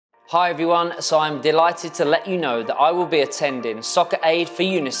Hi everyone, so I'm delighted to let you know that I will be attending Soccer Aid for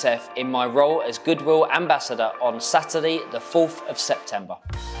Unicef in my role as Goodwill Ambassador on Saturday the 4th of September.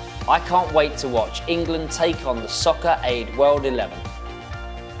 I can't wait to watch England take on the Soccer Aid World 11.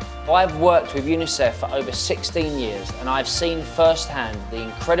 I've worked with Unicef for over 16 years and I've seen firsthand the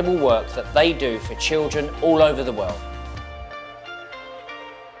incredible work that they do for children all over the world.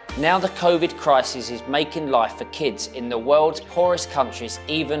 Now the COVID crisis is making life for kids in the world's poorest countries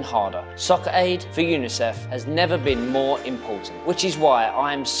even harder. Soccer Aid for Unicef has never been more important, which is why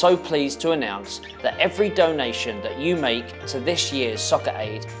I am so pleased to announce that every donation that you make to this year's Soccer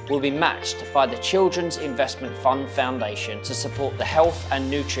Aid will be matched by the Children's Investment Fund Foundation to support the health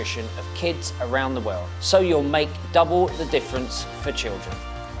and nutrition of kids around the world. So you'll make double the difference for children.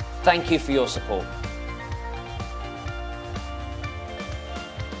 Thank you for your support.